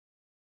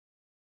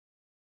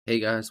Hey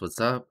guys,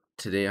 what's up?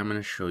 Today I'm going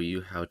to show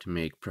you how to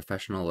make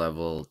professional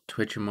level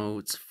Twitch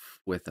emotes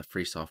with a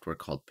free software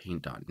called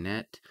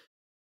Paint.net.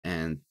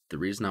 And the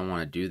reason I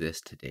want to do this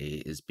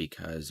today is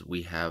because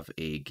we have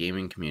a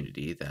gaming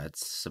community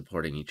that's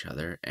supporting each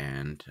other,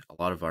 and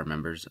a lot of our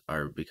members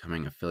are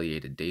becoming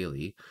affiliated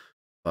daily.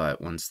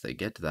 But once they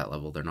get to that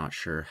level, they're not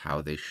sure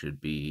how they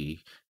should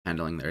be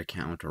handling their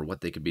account or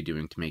what they could be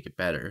doing to make it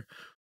better.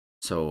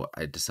 So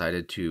I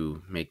decided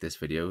to make this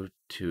video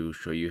to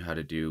show you how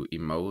to do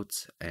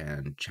emotes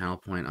and channel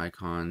point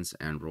icons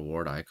and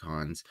reward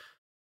icons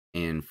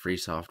in free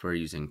software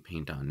using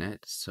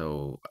Paint.net.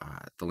 So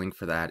the link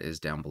for that is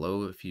down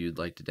below if you'd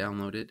like to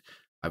download it.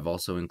 I've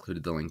also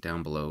included the link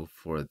down below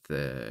for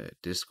the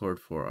Discord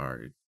for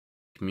our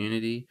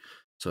community.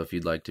 So if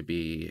you'd like to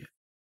be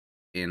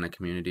in a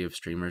community of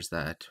streamers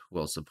that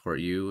will support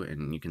you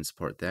and you can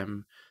support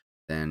them,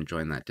 then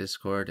join that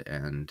Discord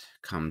and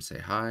come say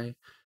hi.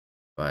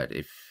 But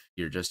if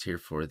you're just here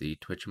for the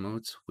Twitch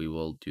emotes, we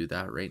will do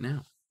that right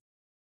now.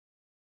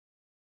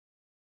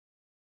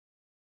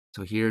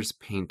 So here's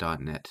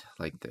paint.net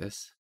like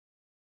this.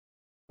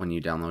 When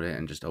you download it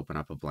and just open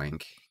up a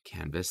blank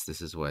canvas,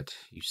 this is what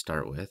you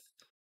start with.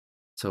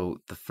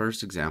 So the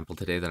first example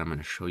today that I'm going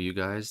to show you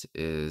guys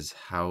is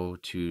how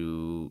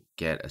to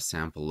get a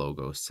sample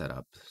logo set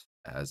up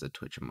as a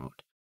Twitch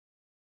emote.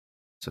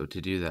 So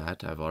to do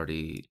that, I've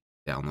already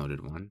downloaded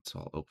one, so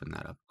I'll open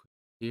that up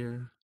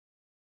here.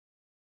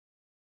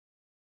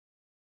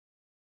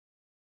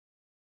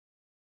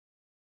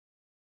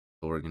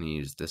 So we're going to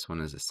use this one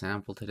as a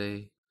sample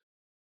today.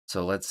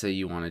 So let's say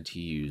you wanted to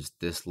use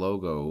this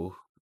logo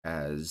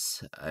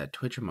as a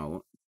Twitch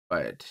emote,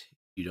 but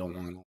you don't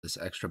want all this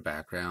extra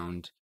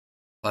background.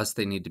 Plus,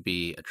 they need to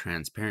be a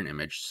transparent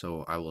image,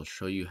 so I will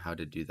show you how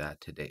to do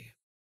that today.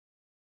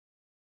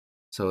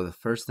 So the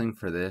first thing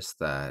for this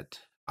that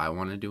I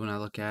want to do when I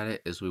look at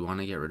it is we want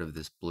to get rid of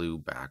this blue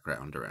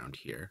background around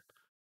here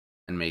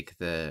and make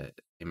the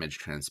image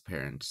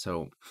transparent.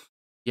 So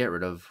get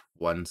rid of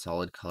one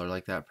solid color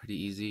like that pretty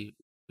easy.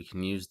 We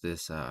can use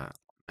this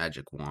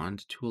magic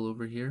wand tool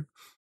over here.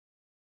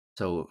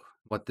 So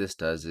what this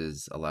does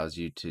is allows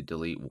you to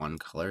delete one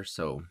color.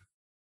 So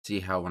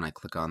see how when I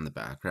click on the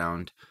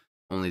background,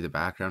 only the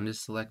background is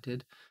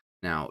selected.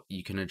 Now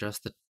you can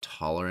adjust the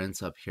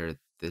tolerance up here at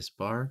this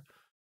bar.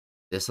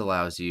 This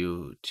allows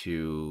you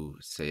to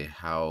say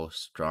how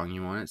strong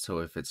you want it. So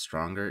if it's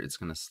stronger, it's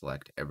going to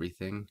select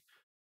everything.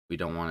 We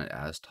don't want it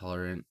as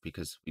tolerant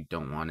because we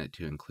don't want it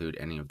to include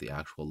any of the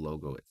actual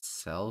logo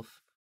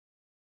itself.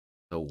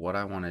 So what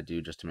I want to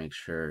do just to make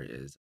sure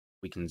is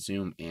we can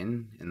zoom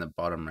in the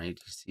bottom right.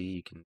 You see,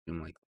 you can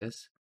zoom like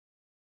this.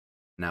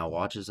 Now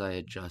watch as I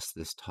adjust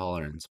this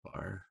tolerance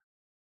bar.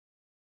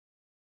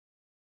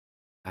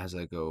 As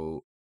I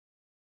go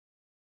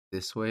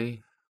this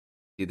way,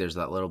 see there's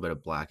that little bit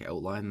of black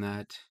outline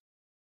that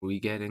we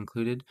get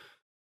included.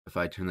 If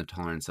I turn the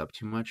tolerance up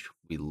too much,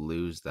 we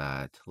lose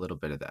that little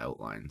bit of the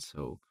outline.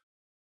 So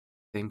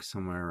I think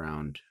somewhere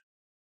around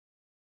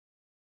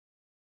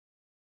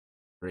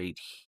right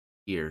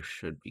here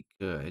should be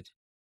good.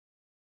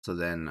 So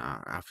then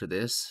after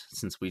this,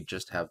 since we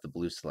just have the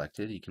blue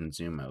selected, you can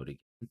zoom out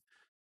again.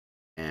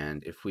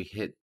 And if we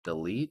hit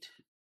delete,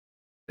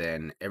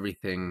 then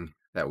everything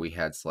that we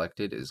had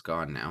selected is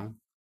gone now.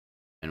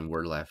 And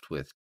we're left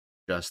with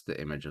just the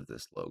image of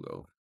this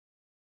logo.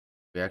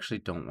 We actually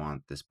don't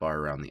want this bar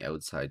around the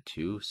outside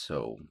too,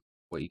 so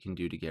what you can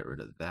do to get rid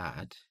of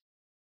that,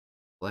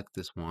 select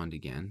this wand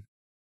again,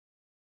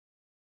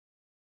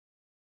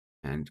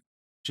 and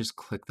just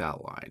click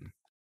that line.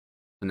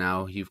 So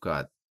now you've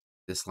got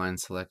this line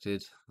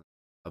selected,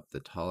 up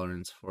the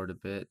tolerance for it a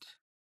bit.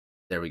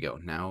 There we go.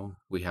 Now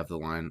we have the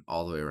line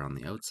all the way around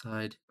the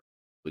outside.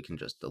 We can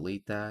just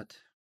delete that,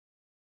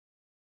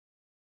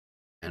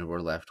 and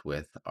we're left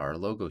with our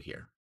logo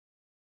here.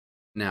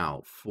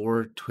 Now,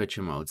 for Twitch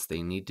emotes,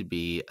 they need to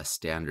be a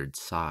standard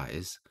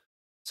size.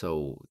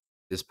 So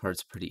this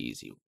part's pretty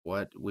easy.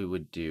 What we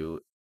would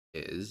do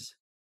is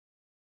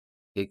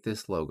take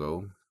this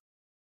logo,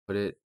 put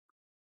it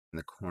in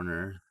the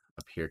corner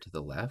up here to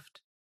the left,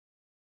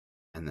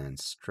 and then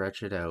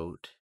stretch it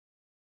out.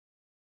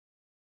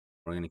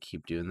 We're going to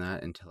keep doing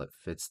that until it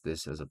fits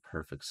this as a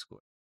perfect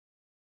square.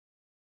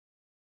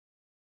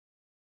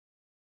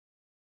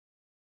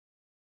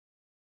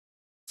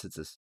 Since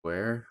it's a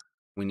square,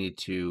 we need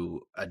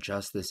to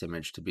adjust this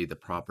image to be the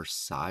proper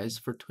size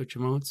for Twitch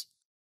emotes.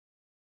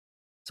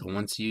 So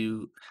once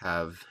you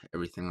have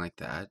everything like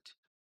that,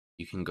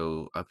 you can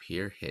go up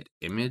here, hit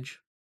image,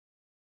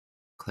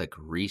 click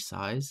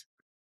resize.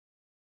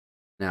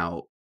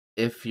 Now,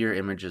 if your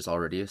image is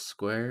already a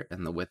square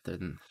and the width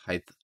and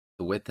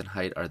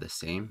height are the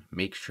same,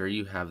 make sure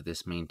you have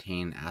this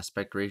maintain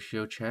aspect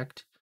ratio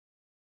checked.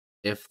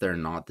 If they're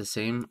not the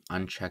same,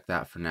 uncheck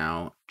that for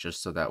now,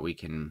 just so that we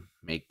can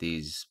make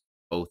these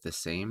both the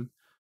same.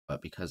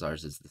 But because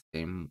ours is the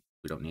same,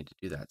 we don't need to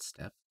do that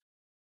step.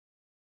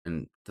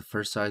 And the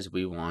first size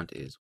we want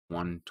is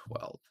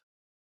 112.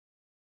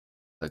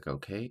 Click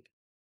OK.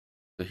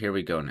 So here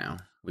we go now.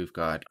 We've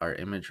got our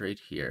image right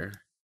here.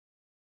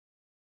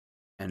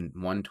 And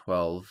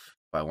 112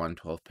 by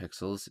 112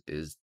 pixels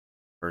is the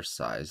first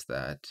size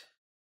that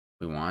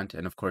we want.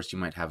 And of course, you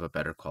might have a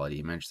better quality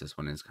image. This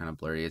one is kind of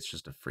blurry. It's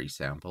just a free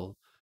sample.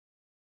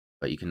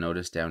 But you can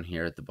notice down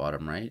here at the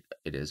bottom right,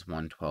 it is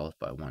 112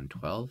 by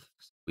 112.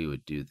 So we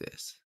would do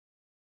this.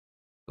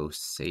 Go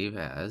save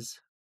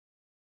as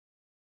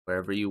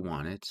wherever you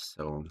want it.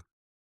 So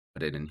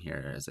put it in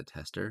here as a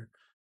tester.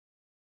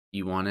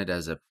 You want it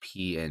as a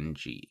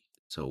PNG.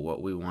 So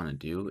what we want to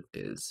do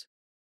is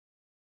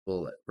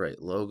we'll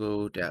write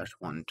logo dash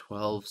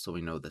 112 so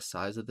we know the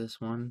size of this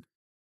one.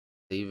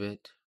 Save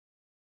it.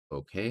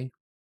 Okay.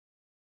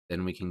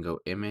 Then we can go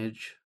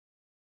image,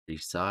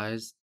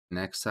 resize.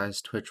 Next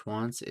size Twitch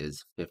wants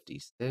is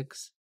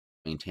 56.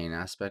 Maintain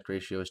aspect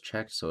ratio is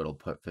checked, so it'll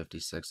put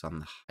 56 on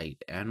the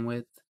height and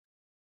width.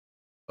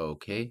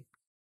 Okay.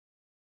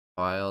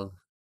 File,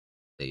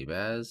 save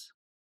as.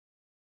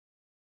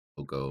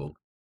 We'll go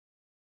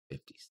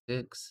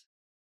 56,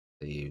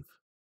 save.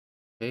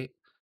 Okay.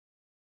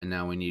 And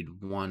now we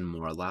need one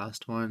more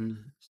last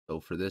one. So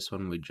for this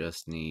one, we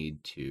just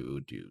need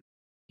to do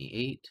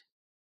 28.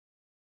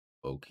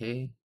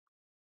 Okay.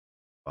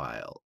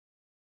 File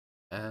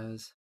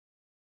as.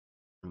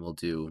 And we'll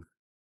do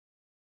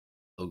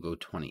logo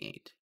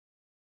 28.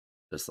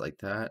 Just like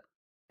that.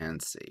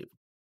 And save.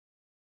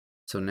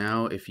 So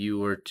now if you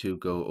were to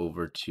go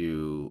over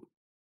to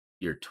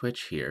your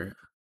Twitch here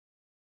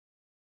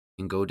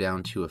and go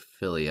down to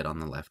affiliate on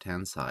the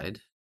left-hand side,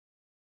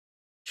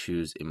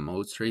 choose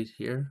emotes right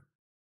here.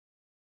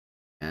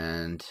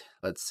 And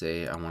let's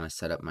say I want to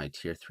set up my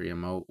tier 3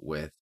 emote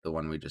with the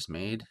one we just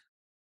made.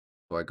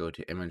 So I go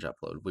to image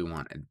upload. We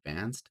want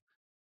advanced.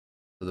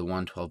 So the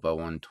 112 by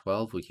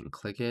 112, we can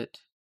click it,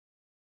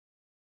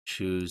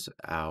 choose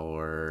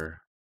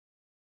our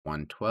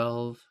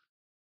 112,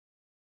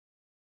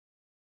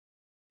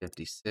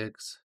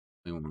 56.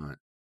 We want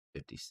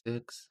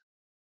 56,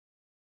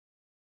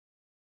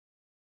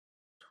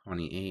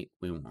 28.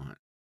 We want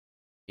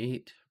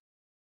 8.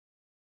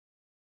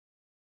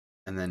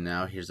 And then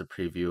now here's a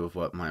preview of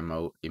what my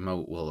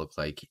emote will look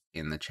like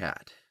in the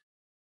chat,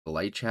 the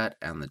light chat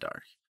and the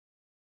dark.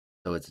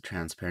 So it's a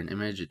transparent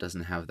image. It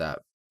doesn't have that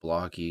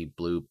blocky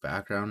blue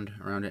background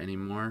around it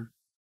anymore.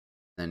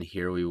 Then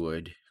here we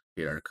would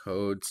create our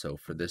code. So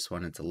for this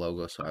one, it's a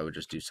logo. So I would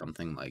just do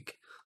something like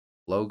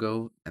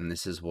logo. And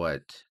this is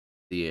what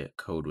the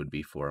code would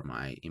be for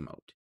my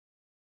emote.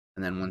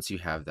 And then once you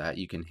have that,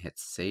 you can hit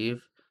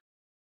save.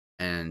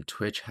 And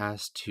Twitch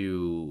has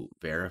to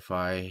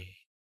verify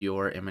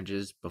your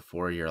images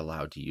before you're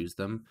allowed to use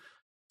them.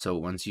 So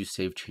once you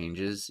save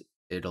changes,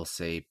 it'll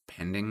say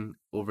pending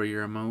over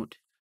your emote.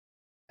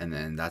 And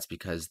then that's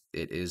because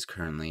it is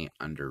currently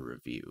under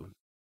review.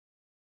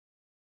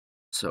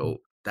 So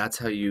that's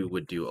how you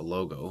would do a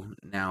logo.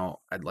 Now,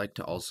 I'd like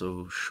to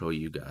also show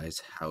you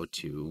guys how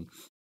to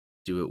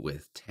do it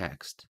with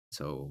text.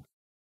 So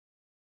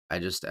I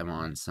just am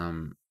on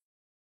some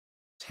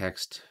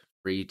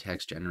free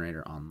text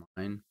generator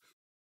online.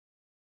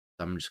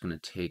 So I'm just going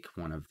to take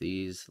one of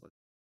these,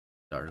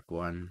 dark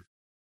one,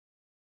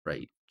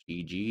 write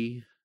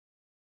GG.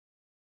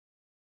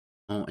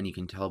 Oh, and you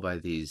can tell by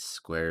these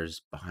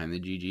squares behind the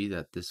GG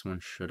that this one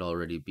should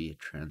already be a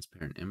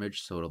transparent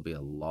image, so it'll be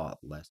a lot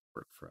less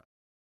work for us.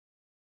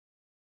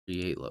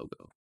 Create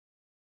logo.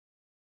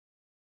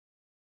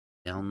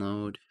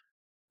 Download.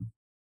 Let's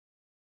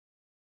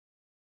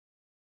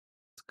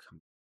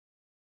come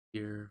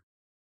here.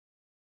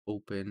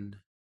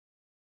 Open.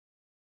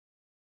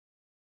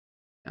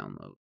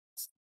 Download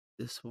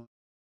this one.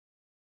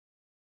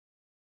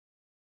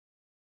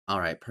 All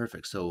right,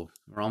 perfect. So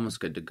we're almost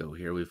good to go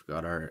here. We've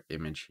got our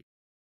image here.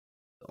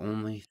 The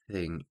only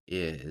thing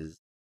is,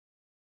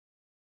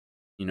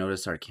 you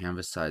notice our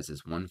canvas size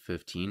is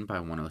 115 by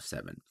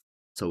 107.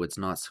 So it's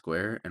not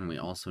square, and we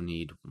also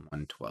need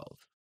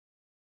 112.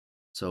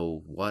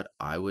 So what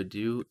I would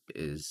do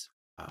is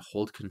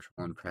hold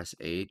Control and press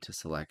A to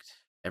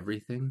select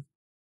everything,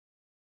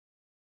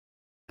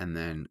 and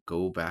then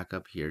go back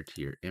up here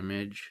to your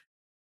image,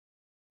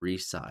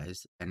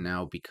 resize, and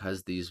now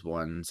because these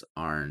ones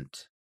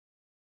aren't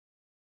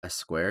a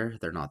square,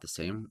 they're not the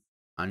same,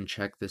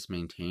 uncheck this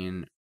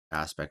maintain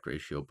aspect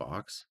ratio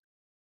box.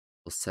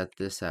 We'll set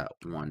this at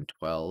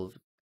 112,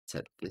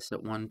 set this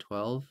at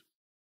 112.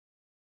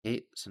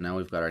 Okay, so now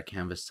we've got our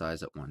canvas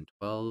size at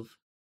 112.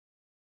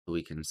 So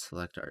we can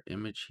select our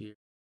image here,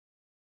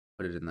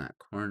 put it in that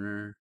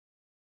corner,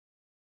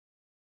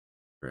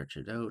 stretch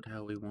it out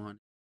how we want,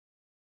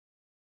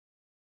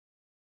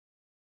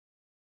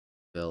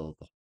 fill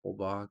the whole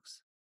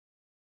box.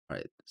 All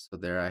right, so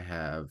there I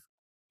have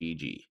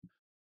GG.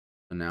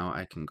 So now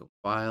I can go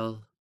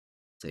File,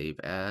 Save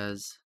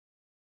As.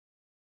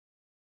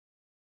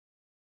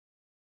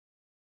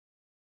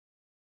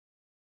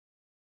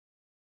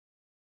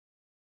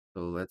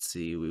 So let's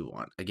see, we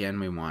want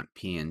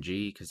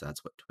PNG because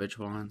that's what Twitch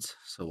wants.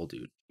 So we'll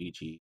do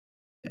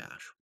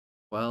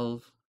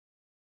GG-12,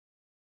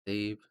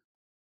 save.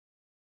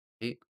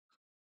 Okay.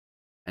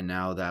 And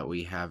now that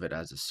we have it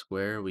as a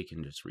square, we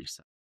can just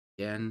reset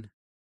again.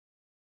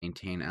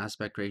 Maintain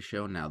aspect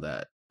ratio now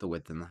that the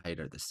width and the height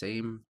are the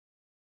same.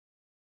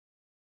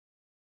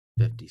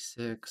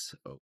 56,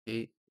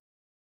 okay.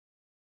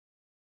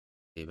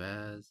 Save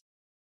as.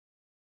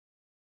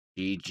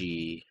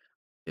 GG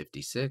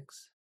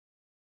 56,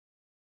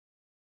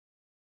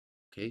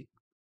 okay.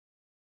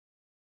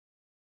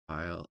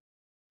 File,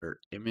 or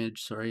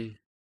image, sorry.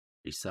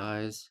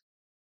 Resize,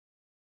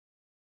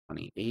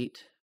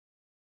 28,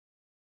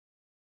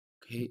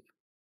 okay.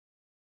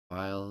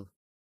 File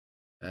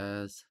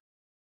as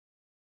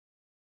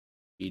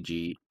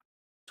GG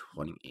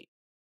 28.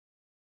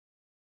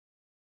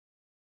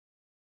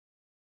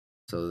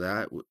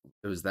 So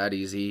it was that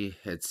easy.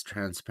 It's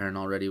transparent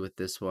already with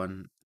this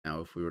one.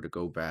 Now, if we were to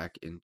go back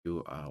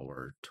into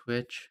our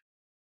Twitch,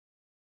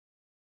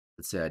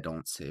 let's say I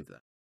don't save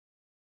that.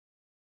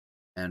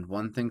 And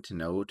one thing to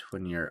note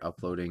when you're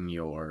uploading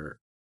your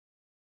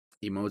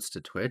emotes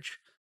to Twitch,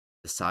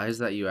 the size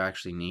that you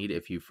actually need,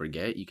 if you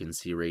forget, you can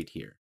see right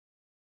here.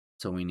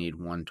 So we need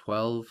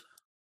 112,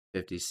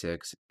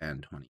 56,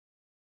 and 20.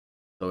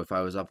 So if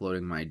I was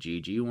uploading my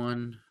GG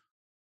one,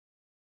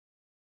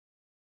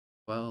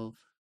 12,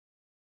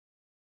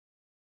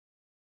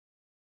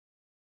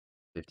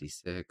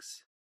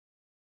 56,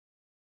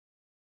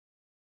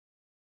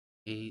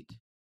 8,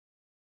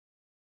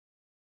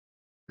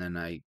 then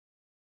I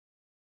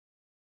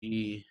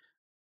G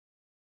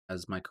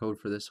as my code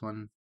for this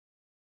one,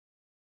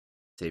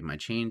 save my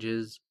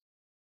changes,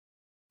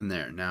 and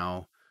there.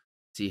 Now,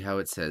 see how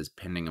it says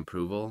pending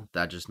approval?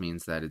 That just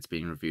means that it's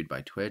being reviewed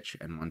by Twitch,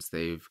 and once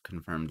they've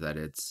confirmed that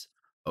it's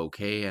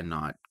okay and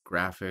not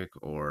graphic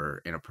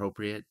or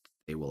inappropriate,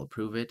 they will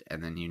approve it,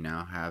 and then you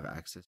now have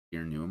access to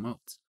your new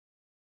emotes.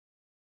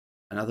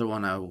 Another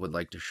one I would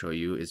like to show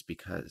you is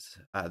because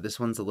this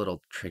one's a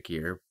little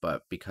trickier,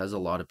 but because a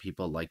lot of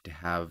people like to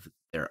have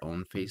their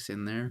own face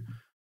in there,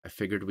 I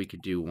figured we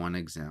could do one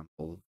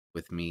example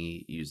with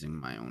me using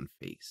my own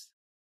face.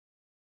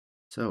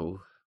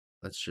 So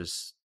let's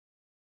just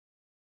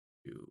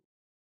do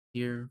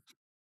here,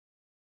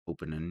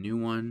 open a new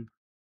one.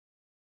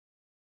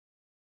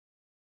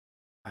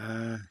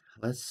 Uh,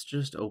 let's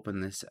just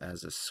open this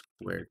as a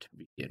square to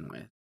begin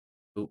with.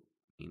 Oh,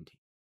 maintain.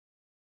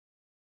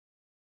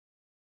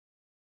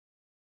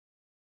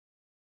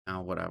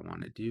 Now what I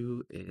want to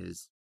do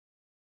is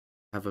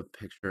have a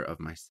picture of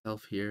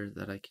myself here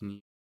that I can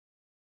use.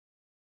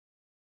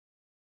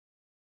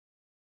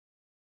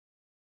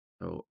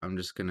 So I'm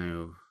just going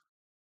to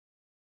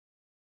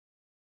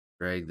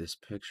drag this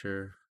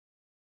picture,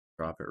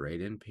 drop it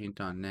right in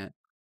paint.net,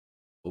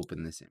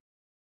 open this in.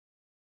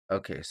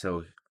 Okay,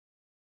 so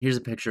here's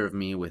a picture of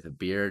me with a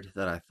beard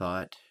that I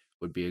thought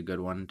would be a good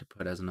one to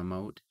put as an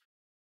emote.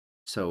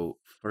 So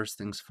first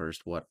things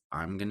first, what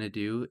I'm going to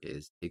do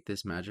is take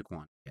this magic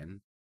wand again,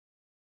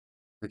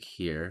 click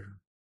here.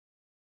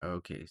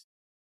 Okay,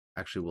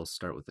 actually we'll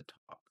start with the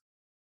top.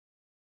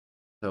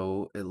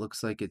 So it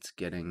looks like it's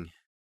getting,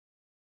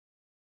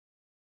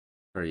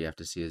 or you have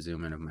to see a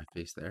zoom in of my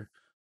face there.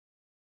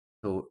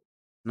 So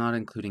not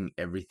including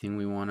everything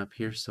we want up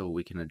here, so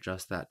we can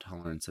adjust that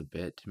tolerance a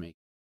bit to make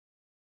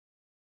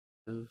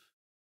it.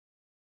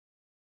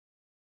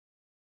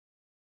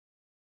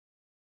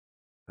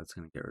 That's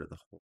going to get rid of the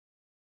whole.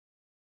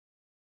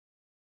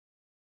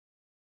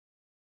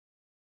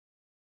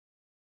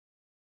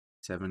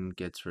 7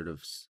 gets rid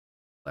of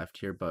left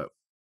here, but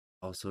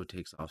also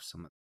takes off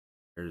some of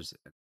the layers.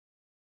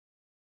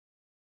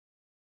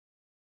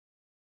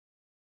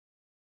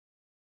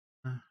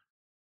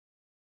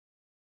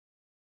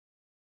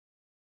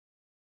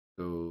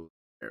 Go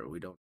there. We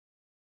don't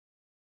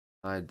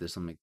hide. This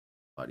will make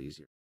it a lot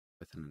easier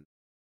with an.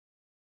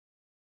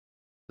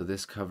 So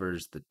this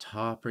covers the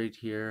top right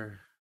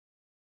here,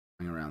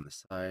 going around the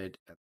side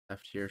and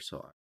left here. So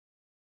I'll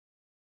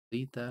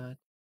delete that.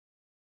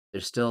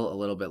 There's still a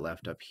little bit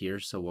left up here.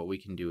 So what we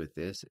can do with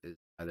this is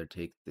either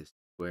take this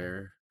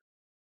square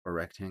or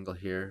rectangle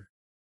here,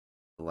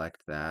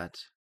 select that,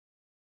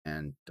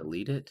 and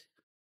delete it.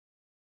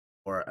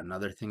 Or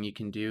another thing you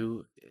can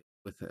do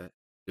with a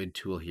good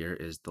tool here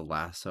is the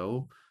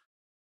lasso.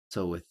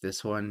 So with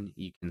this one,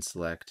 you can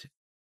select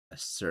a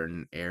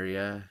certain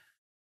area.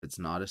 It's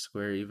not a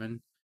square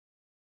even,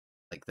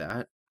 like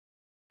that,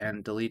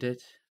 and delete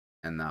it,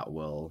 and that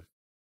will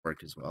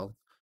work as well.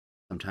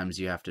 Sometimes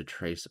you have to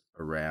trace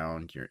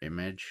around your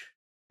image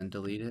and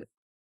delete it,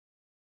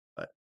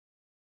 but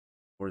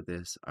for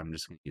this, I'm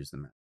just going to use the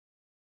map.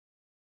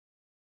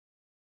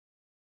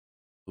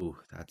 Ooh,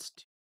 that's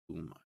too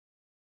much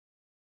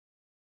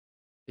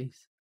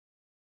space.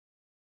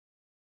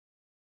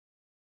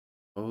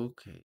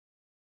 Okay.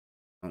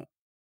 Oh,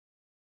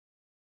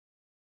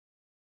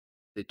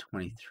 the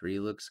 23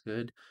 looks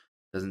good.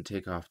 Doesn't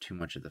take off too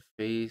much of the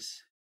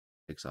face.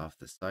 Takes off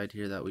the side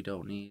here that we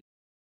don't need.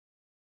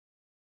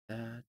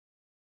 That.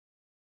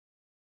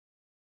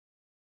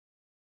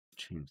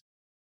 Change.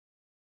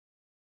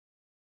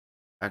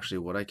 Actually,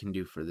 what I can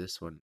do for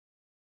this one,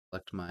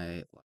 select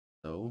my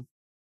lasso,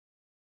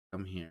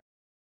 come here,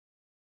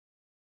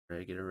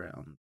 drag it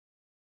around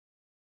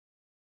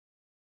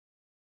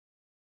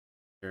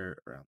here,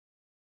 around.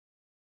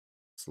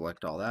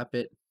 select all that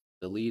bit,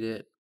 delete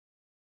it,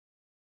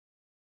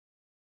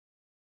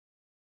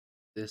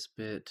 this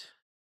bit,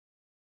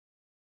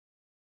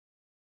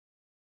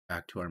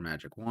 back to our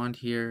magic wand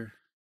here,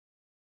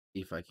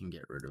 see if I can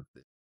get rid of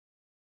this.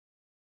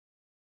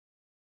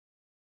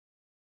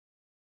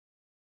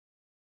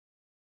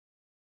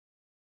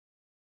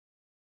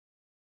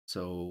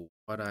 So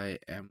what I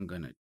am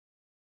gonna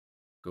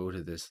go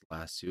to this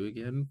lasso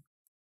again,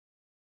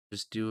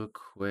 just do a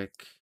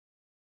quick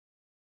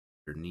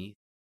underneath.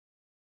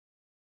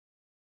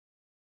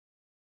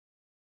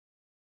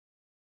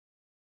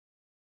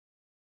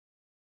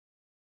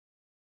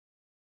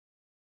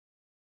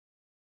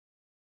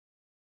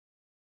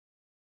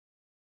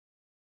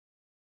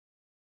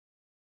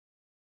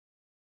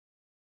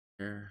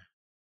 Here.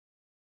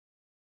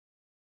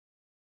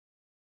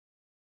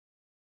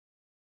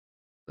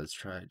 Let's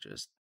try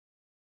just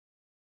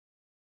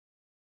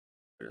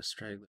put a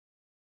straggler.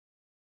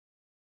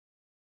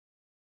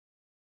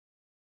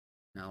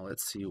 Now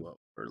let's see what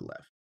we're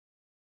left.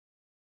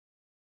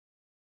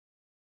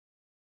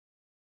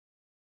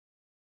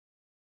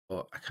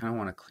 Well, I kind of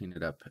want to clean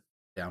it up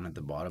down at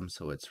the bottom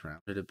so it's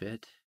rounded a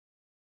bit,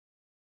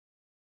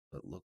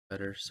 but look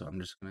better. So I'm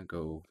just gonna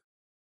go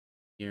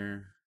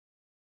here.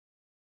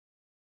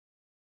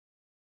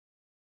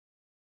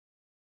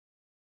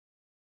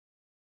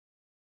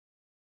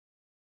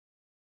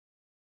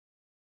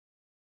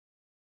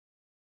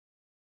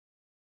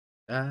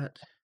 That,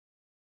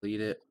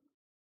 delete it.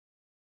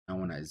 Now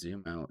when I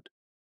zoom out,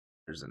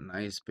 there's a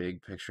nice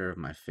big picture of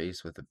my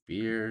face with a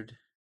beard.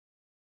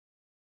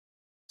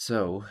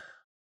 So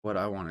what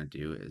I want to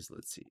do is,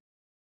 let's see.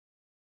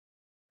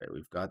 Okay,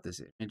 we've got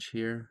this image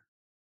here.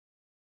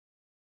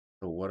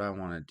 So what I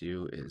want to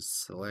do is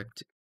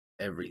select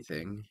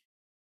everything.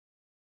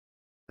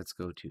 Let's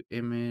go to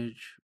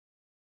image,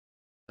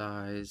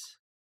 size,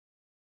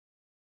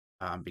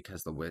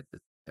 because the width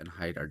and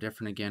height are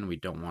different again. We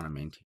don't want to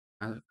maintain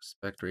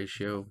aspect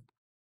ratio.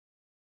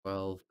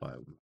 12 by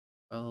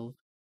 12.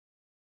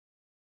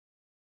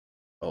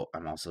 Oh,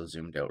 I'm also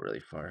zoomed out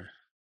really far.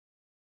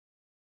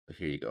 So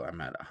here you go.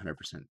 I'm at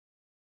 100%.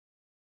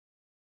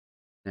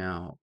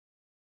 Now,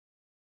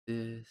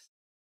 this,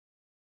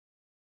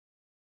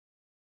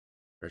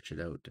 stretch it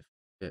out to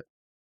fit.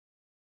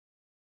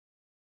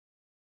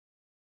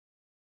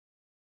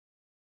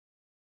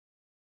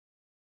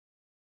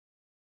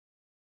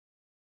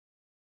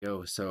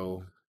 Go.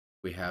 So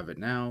we have it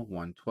now,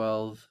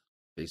 112,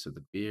 face with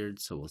the beard.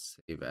 So we'll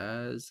save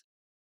as,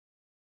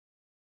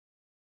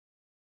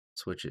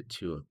 switch it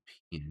to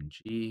a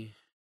PNG,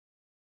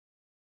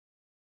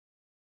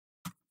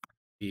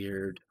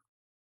 beard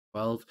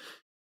 12.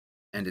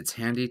 And it's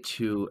handy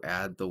to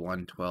add the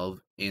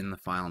 112 in the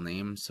file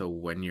name, so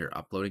when you're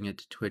uploading it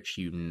to Twitch,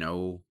 you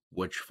know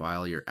which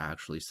file you're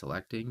actually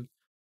selecting.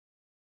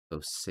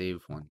 So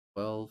save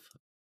 112.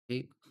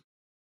 Okay.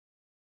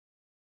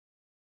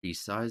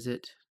 Resize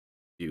it,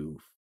 do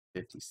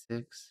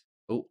 56.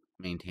 Oh,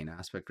 maintain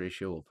aspect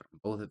ratio. We'll put them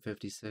both at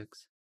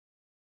 56.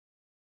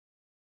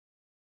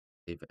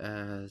 Save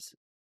as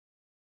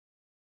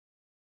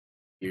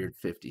beard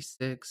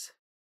 56.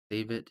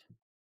 Save it.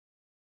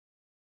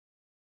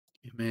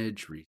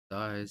 Image,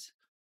 resize,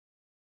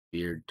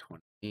 beard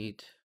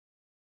 28.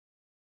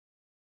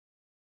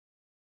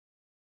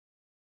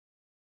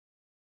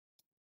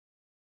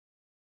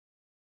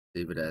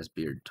 Save it as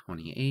beard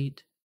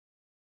 28.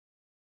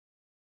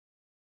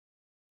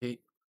 Okay.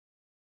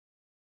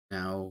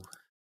 Now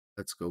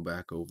let's go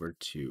back over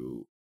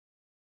to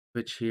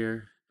Twitch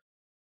here.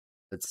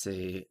 Let's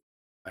say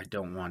I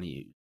don't want to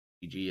use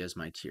GG as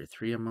my tier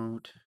 3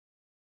 emote.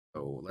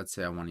 So let's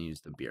say I want to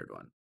use the beard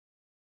one.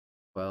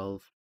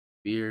 12,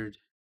 beard,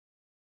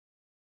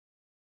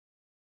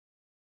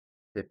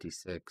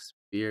 56,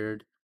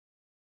 beard,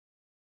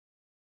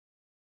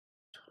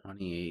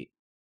 28.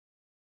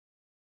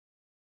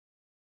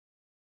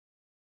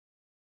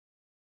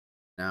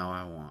 Now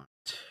I want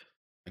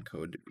my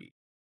code to be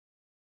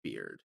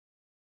beard.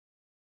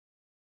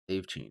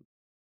 Save change.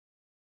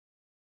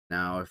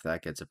 Now if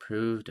that gets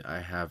approved, I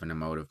have an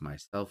emote of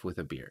myself with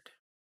a beard.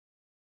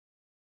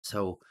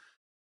 So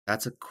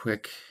that's a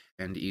quick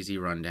and easy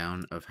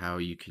rundown of how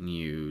you can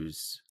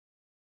use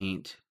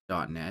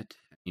paint.net.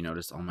 You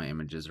notice all my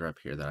images are up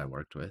here that I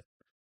worked with.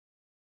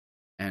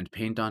 And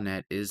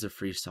paint.net is a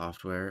free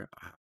software.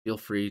 Feel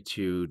free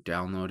to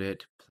download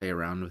it, play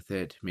around with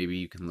it. Maybe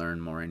you can learn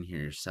more in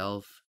here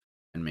yourself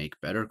and make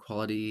better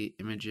quality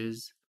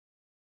images.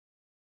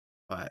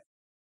 But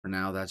for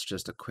now, that's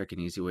just a quick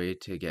and easy way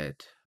to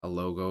get a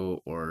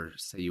logo, or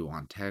say you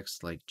want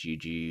text like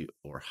GG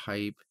or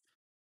hype,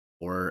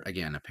 or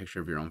again, a picture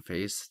of your own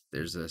face.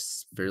 There's a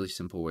fairly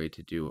simple way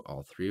to do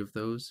all three of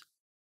those.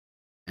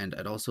 And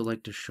I'd also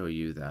like to show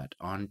you that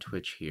on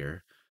Twitch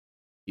here,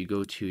 you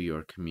go to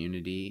your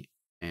community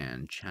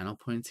and channel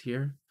points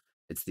here,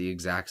 it's the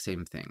exact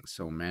same thing.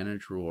 So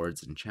manage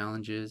rewards and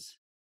challenges.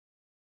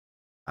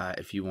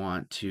 If you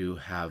want to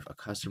have a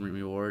custom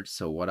reward,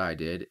 so what I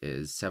did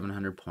is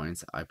 700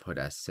 points I put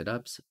as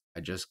sit-ups.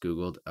 I just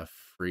Googled a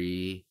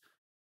free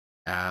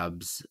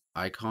abs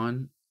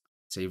icon,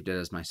 saved it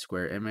as my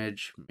square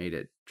image, made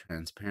it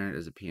transparent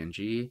as a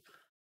PNG.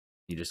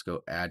 You just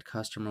go add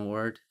custom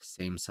reward,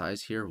 same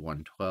size here,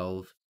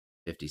 112,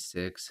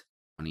 56,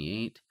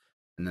 28,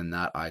 and then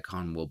that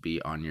icon will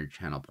be on your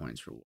channel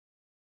points reward.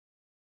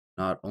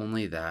 Not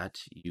only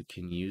that, you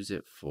can use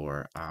it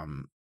for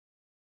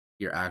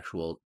your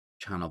actual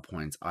channel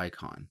points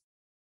icon.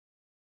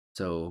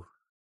 So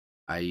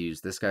I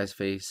use this guy's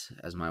face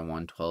as my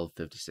 112,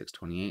 56,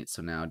 28.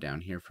 So now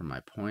down here for my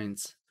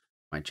points,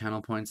 my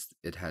channel points,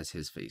 it has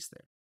his face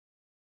there.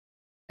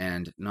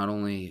 And not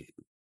only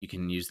you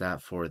can use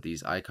that for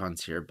these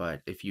icons here,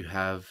 but if you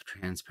have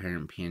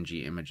transparent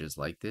PNG images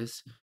like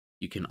this,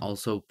 you can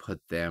also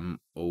put them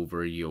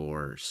over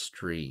your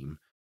stream.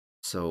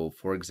 So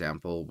for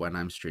example, when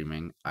I'm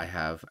streaming, I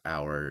have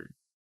our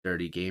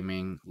Dirty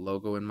Gaming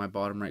logo in my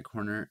bottom right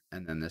corner,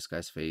 and then this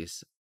guy's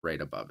face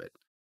right above it.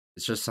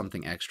 It's just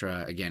something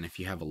extra. Again, if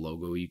you have a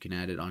logo, you can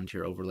add it onto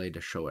your overlay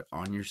to show it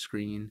on your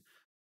screen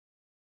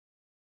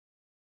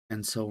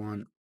and so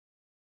on.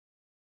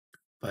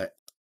 But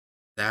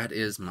that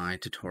is my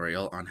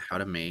tutorial on how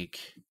to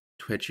make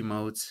Twitch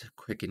emotes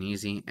quick and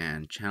easy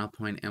and channel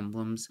point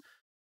emblems.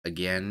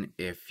 Again,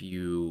 if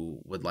you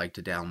would like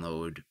to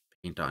download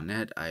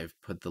paint.net, I've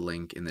put the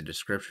link in the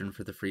description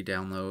for the free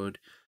download.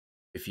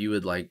 If you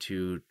would like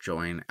to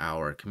join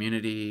our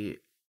community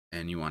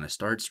and you want to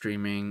start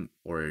streaming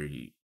or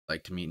you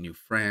like to meet new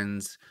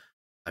friends,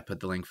 I put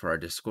the link for our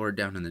Discord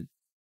down in the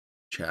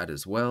chat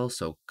as well,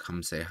 so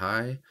come say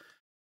hi.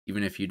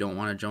 Even if you don't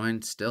want to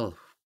join, still,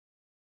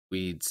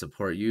 we'd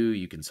support you.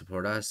 You can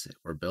support us.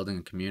 We're building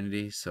a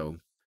community, so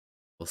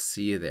we'll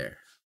see you there.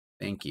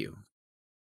 Thank you.